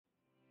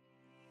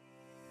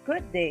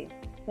Good day!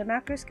 The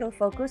macro skill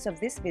focus of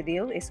this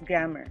video is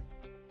grammar.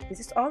 This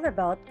is all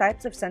about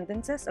types of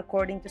sentences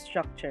according to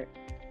structure,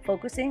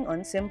 focusing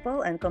on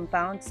simple and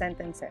compound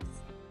sentences.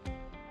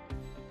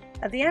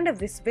 At the end of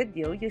this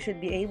video, you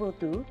should be able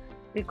to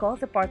recall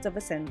the parts of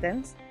a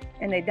sentence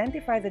and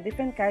identify the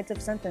different kinds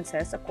of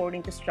sentences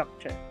according to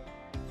structure.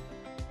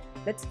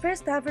 Let's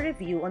first have a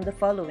review on the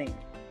following: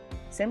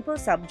 simple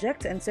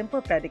subject and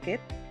simple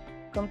predicate,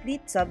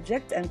 complete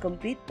subject and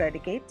complete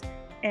predicate,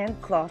 and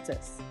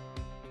clauses.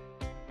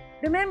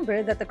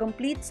 Remember that a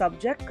complete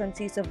subject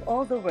consists of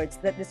all the words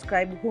that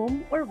describe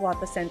whom or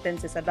what a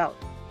sentence is about.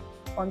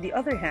 On the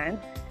other hand,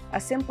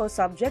 a simple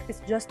subject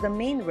is just the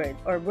main word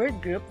or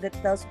word group that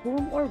tells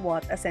whom or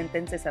what a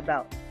sentence is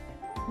about.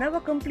 Now,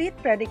 a complete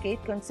predicate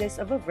consists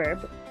of a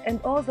verb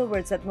and all the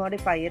words that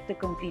modify it to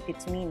complete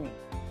its meaning,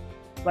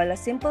 while a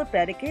simple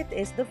predicate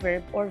is the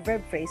verb or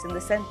verb phrase in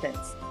the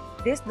sentence.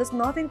 This does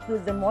not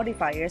include the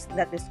modifiers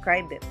that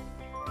describe it.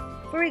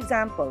 For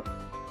example,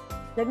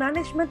 the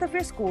management of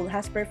your school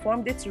has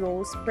performed its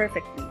roles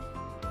perfectly.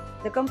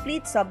 The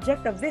complete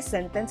subject of this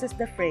sentence is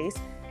the phrase,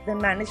 the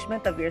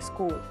management of your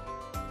school.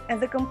 And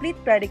the complete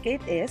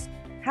predicate is,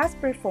 has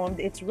performed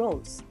its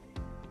roles.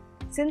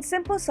 Since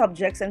simple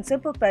subjects and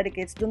simple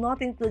predicates do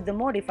not include the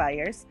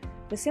modifiers,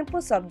 the simple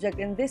subject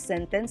in this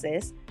sentence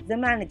is the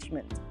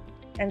management,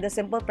 and the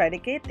simple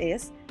predicate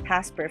is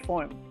has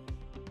performed.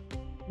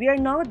 We are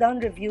now done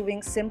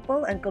reviewing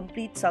simple and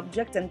complete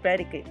subject and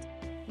predicate.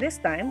 This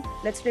time,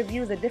 let's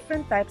review the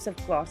different types of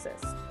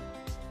clauses.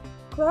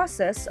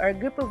 Clauses are a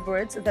group of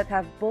words that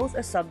have both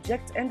a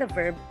subject and a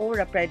verb or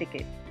a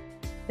predicate.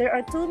 There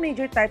are two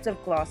major types of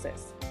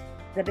clauses: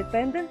 the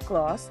dependent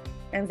clause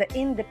and the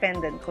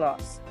independent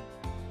clause.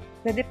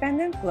 The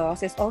dependent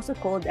clause is also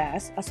called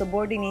as a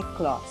subordinate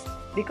clause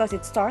because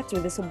it starts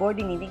with a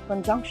subordinating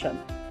conjunction,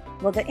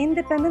 while the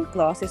independent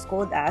clause is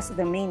called as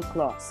the main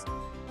clause.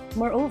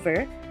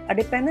 Moreover, a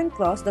dependent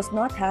clause does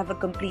not have a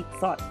complete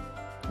thought,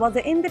 while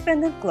the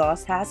independent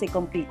clause has a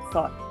complete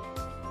thought.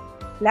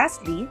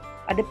 Lastly,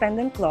 a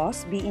dependent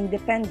clause, being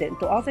dependent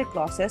to other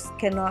clauses,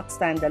 cannot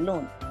stand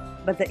alone,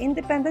 but the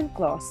independent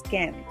clause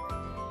can.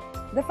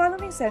 The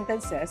following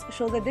sentences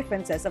show the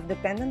differences of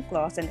dependent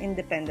clause and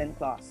independent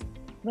clause.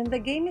 When the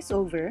game is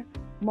over,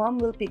 Mom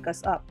will pick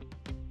us up.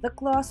 The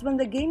clause when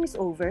the game is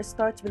over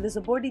starts with the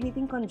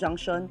subordinating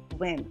conjunction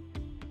when.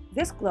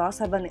 This clause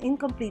has an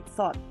incomplete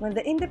thought when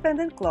the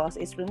independent clause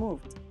is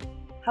removed.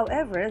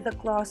 However, the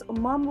clause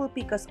Mom will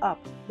pick us up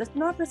does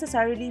not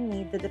necessarily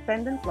need the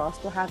dependent clause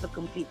to have a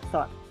complete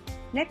thought.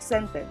 Next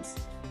sentence.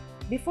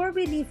 Before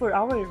we leave for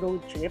our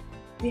road trip,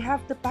 we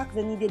have to pack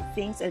the needed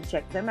things and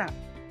check the map.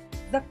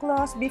 The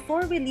clause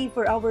before we leave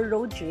for our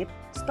road trip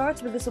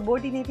starts with the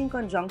subordinating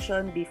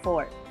conjunction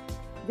before.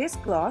 This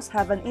clause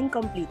has an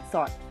incomplete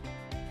thought.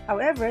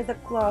 However, the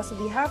clause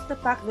we have to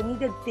pack the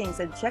needed things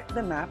and check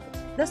the map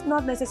does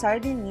not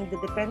necessarily need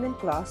the dependent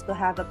clause to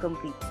have a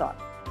complete thought.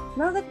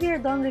 Now that we are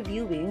done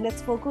reviewing,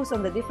 let's focus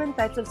on the different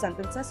types of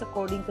sentences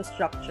according to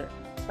structure,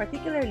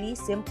 particularly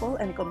simple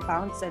and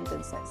compound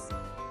sentences.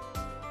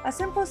 A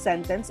simple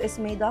sentence is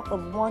made up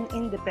of one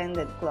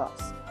independent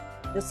clause.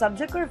 The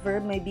subject or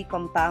verb may be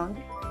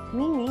compound,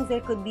 meaning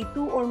there could be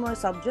two or more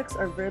subjects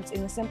or verbs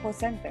in a simple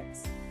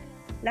sentence.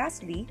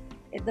 Lastly,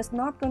 it does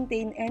not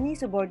contain any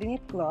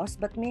subordinate clause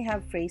but may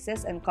have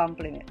phrases and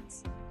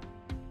complements.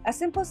 A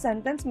simple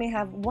sentence may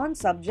have one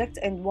subject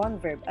and one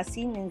verb as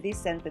seen in these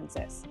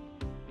sentences.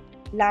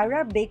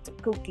 Lara baked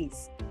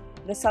cookies.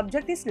 The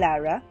subject is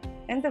Lara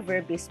and the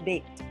verb is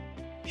baked.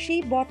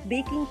 She bought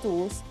baking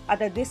tools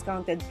at a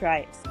discounted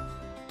price.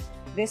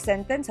 This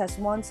sentence has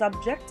one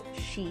subject,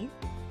 she,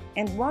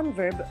 and one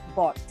verb,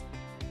 bought.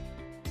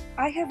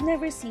 I have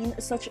never seen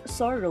such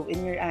sorrow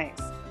in your eyes.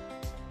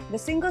 The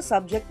single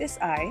subject is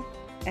I,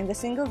 and the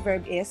single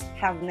verb is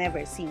have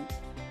never seen.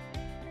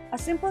 A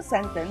simple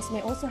sentence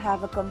may also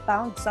have a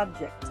compound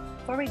subject.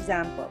 For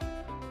example,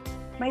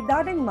 my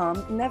dad and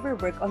mom never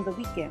work on the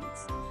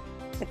weekends.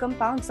 The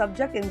compound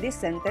subject in this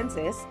sentence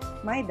is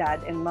my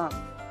dad and mom.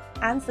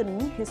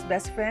 Anthony, his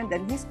best friend,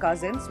 and his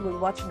cousins will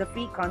watch the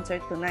free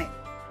concert tonight.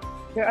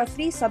 There are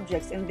three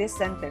subjects in this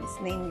sentence,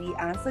 namely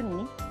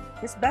Anthony,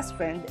 his best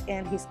friend,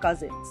 and his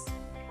cousins.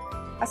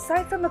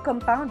 Aside from a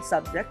compound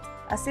subject,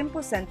 a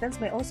simple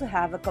sentence may also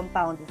have a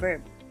compound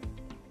verb.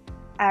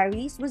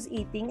 Aries was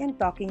eating and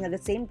talking at the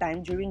same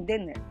time during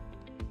dinner.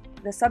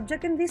 The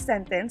subject in this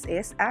sentence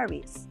is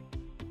Aries,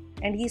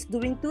 and he is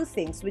doing two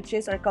things, which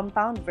is our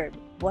compound verb,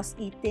 was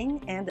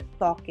eating and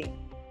talking.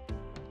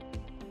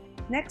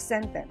 Next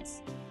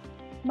sentence.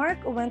 Mark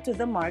went to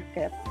the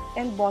market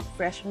and bought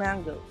fresh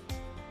mango.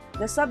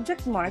 The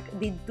subject Mark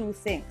did two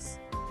things,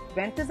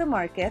 went to the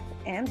market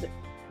and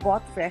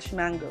bought fresh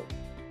mango.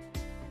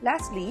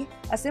 Lastly,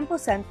 a simple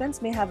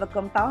sentence may have a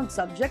compound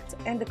subject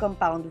and a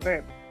compound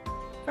verb.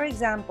 For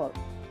example,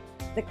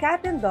 the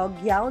cat and dog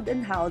yowled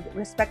and howled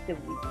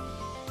respectively.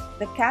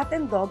 The cat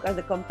and dog are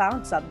the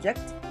compound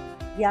subject,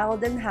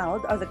 yowled and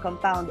howled are the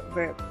compound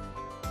verb.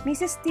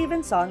 Mrs.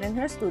 Stevenson and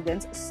her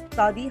students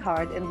study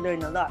hard and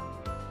learn a lot.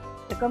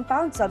 The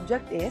compound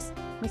subject is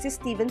Mrs.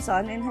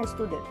 Stevenson and her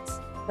students.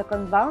 The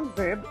compound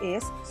verb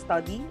is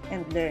study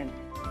and learn.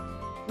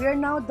 We are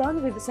now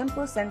done with the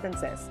simple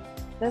sentences.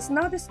 Let's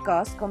now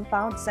discuss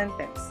compound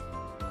sentence.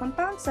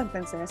 Compound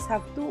sentences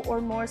have two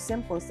or more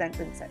simple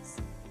sentences.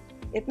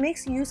 It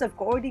makes use of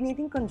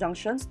coordinating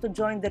conjunctions to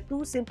join the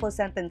two simple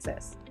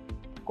sentences.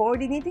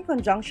 Coordinating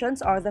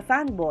conjunctions are the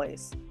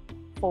fanboys: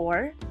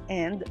 for,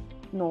 and,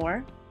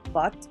 nor,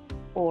 but,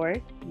 or,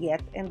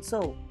 yet, and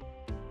so.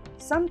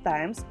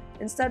 Sometimes,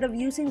 instead of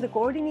using the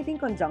coordinating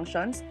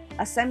conjunctions,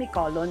 a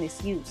semicolon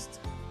is used.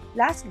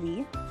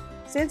 Lastly,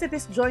 since it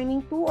is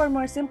joining two or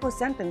more simple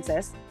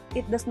sentences,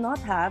 it does not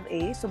have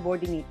a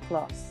subordinate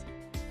clause.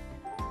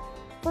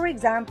 For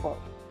example,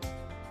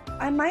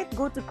 I might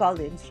go to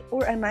college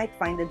or I might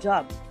find a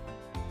job.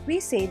 We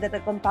say that a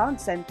compound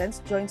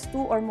sentence joins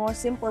two or more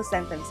simple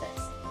sentences.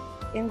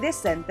 In this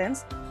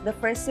sentence, the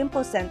first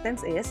simple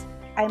sentence is,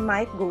 I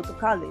might go to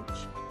college,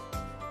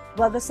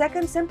 while the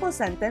second simple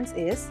sentence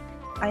is,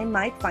 I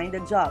might find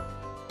a job.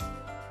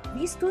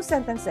 These two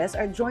sentences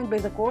are joined by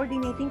the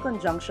coordinating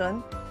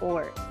conjunction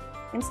or.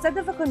 Instead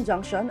of a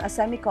conjunction, a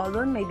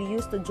semicolon may be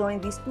used to join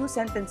these two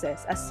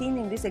sentences as seen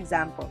in this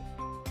example.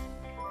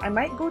 I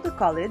might go to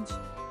college,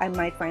 I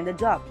might find a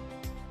job.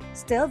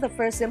 Still, the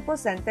first simple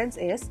sentence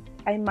is,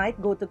 I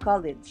might go to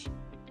college,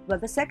 while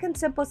the second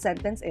simple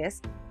sentence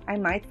is, I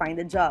might find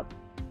a job.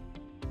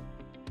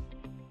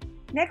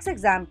 Next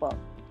example.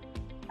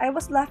 I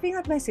was laughing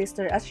at my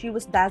sister as she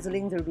was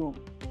dazzling the room.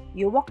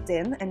 You walked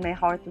in and my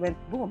heart went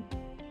boom.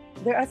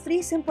 There are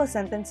three simple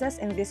sentences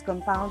in this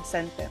compound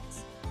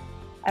sentence.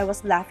 I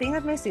was laughing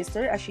at my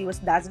sister as she was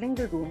dazzling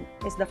the room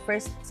is the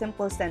first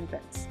simple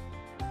sentence.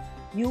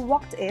 You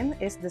walked in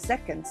is the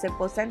second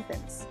simple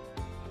sentence.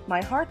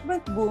 My heart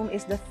went boom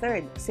is the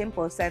third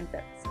simple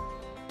sentence.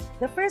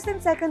 The first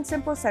and second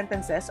simple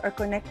sentences are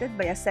connected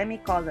by a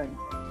semicolon,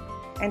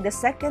 and the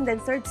second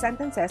and third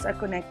sentences are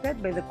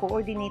connected by the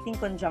coordinating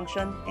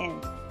conjunction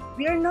and.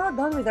 We are now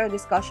done with our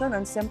discussion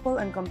on simple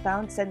and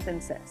compound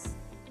sentences.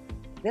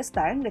 This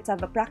time, let's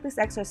have a practice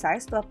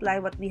exercise to apply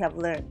what we have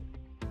learned.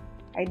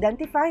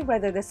 Identify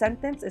whether the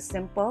sentence is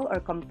simple or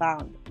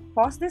compound.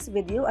 Pause this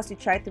video as you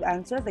try to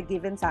answer the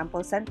given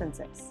sample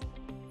sentences.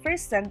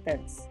 First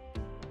sentence.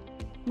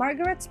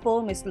 Margaret's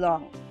poem is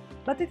long,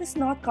 but it is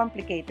not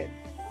complicated.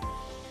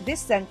 This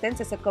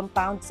sentence is a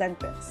compound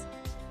sentence.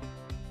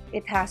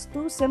 It has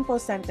two simple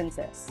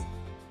sentences.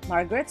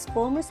 Margaret's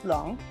poem is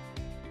long,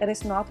 it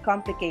is not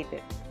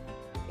complicated.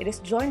 It is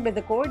joined by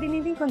the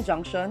coordinating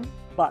conjunction,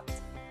 but.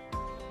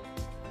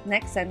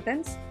 Next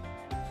sentence.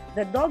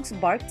 The dogs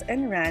barked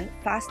and ran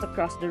fast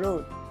across the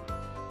road.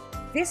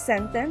 This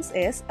sentence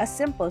is a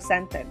simple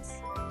sentence.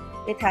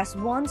 It has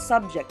one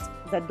subject,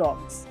 the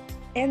dogs,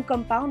 and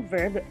compound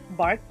verb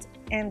barked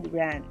and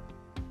ran.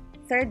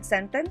 Third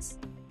sentence.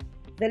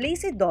 The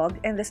lazy dog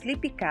and the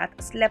sleepy cat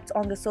slept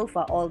on the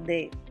sofa all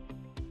day.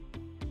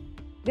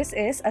 This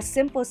is a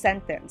simple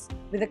sentence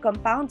with a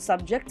compound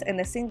subject and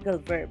a single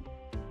verb.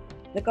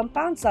 The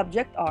compound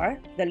subject are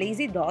the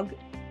lazy dog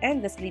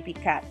and the sleepy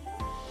cat.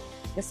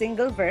 The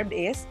single verb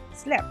is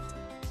slept.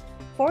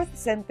 Fourth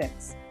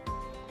sentence.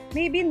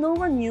 Maybe no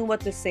one knew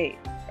what to say,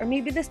 or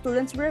maybe the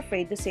students were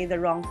afraid to say the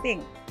wrong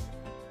thing.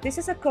 This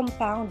is a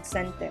compound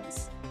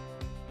sentence.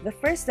 The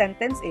first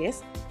sentence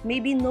is,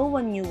 maybe no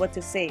one knew what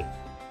to say.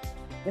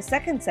 The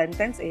second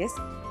sentence is,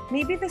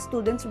 maybe the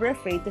students were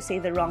afraid to say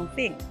the wrong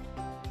thing.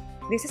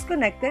 This is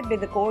connected by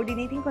the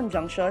coordinating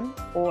conjunction,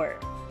 or.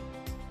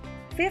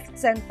 Fifth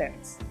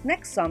sentence.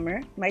 Next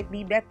summer might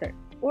be better,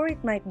 or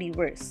it might be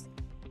worse.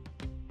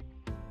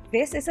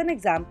 This is an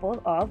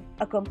example of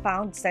a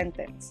compound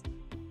sentence.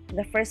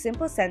 The first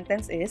simple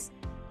sentence is,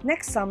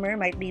 next summer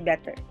might be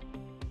better.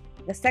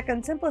 The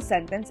second simple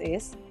sentence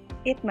is,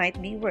 it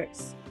might be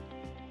worse.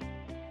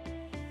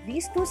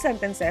 These two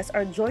sentences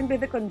are joined by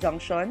the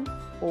conjunction,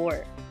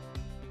 or.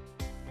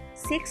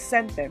 Sixth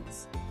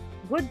sentence.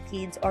 Good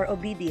kids are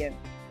obedient.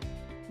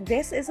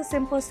 This is a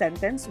simple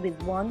sentence with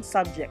one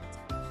subject.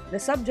 The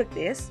subject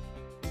is,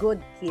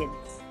 good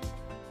kids.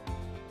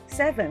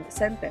 Seventh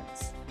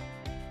sentence.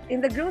 In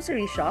the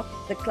grocery shop,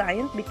 the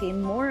client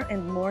became more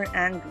and more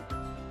angry.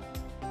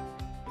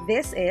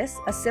 This is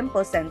a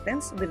simple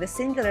sentence with a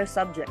singular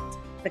subject,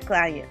 the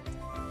client.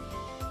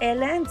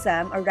 Ella and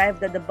Sam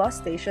arrived at the bus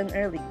station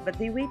early, but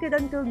they waited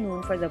until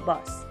noon for the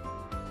bus.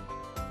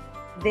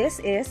 This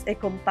is a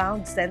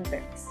compound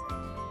sentence.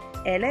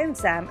 Ella and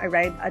Sam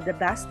arrived at the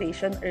bus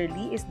station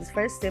early is the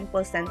first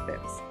simple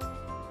sentence.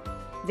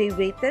 They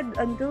waited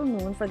until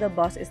noon for the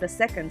bus is the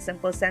second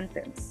simple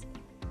sentence.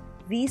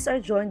 These are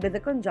joined by the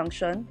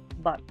conjunction,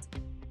 but.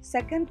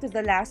 Second to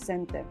the last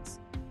sentence.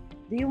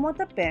 Do you want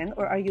a pen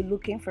or are you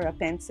looking for a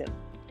pencil?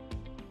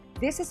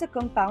 This is a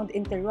compound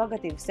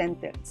interrogative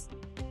sentence.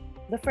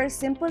 The first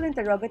simple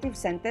interrogative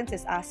sentence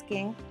is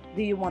asking,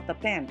 do you want a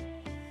pen?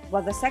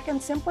 While the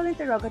second simple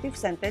interrogative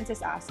sentence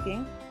is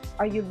asking,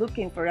 are you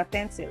looking for a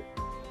pencil?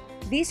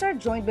 These are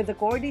joined by the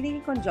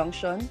coordinating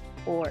conjunction,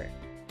 or.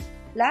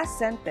 Last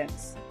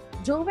sentence.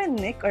 Joe and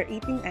Nick are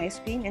eating ice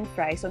cream and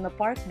fries on a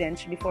park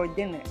bench before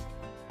dinner.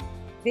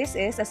 This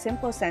is a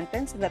simple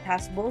sentence that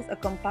has both a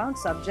compound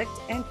subject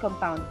and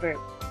compound verb.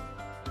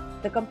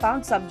 The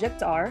compound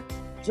subjects are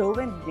Joe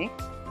and Nick.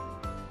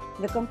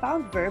 The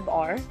compound verb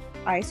are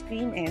ice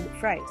cream and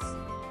fries.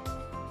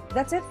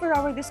 That's it for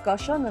our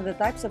discussion on the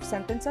types of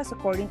sentences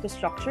according to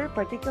structure,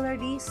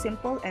 particularly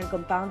simple and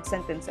compound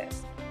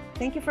sentences.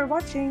 Thank you for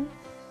watching!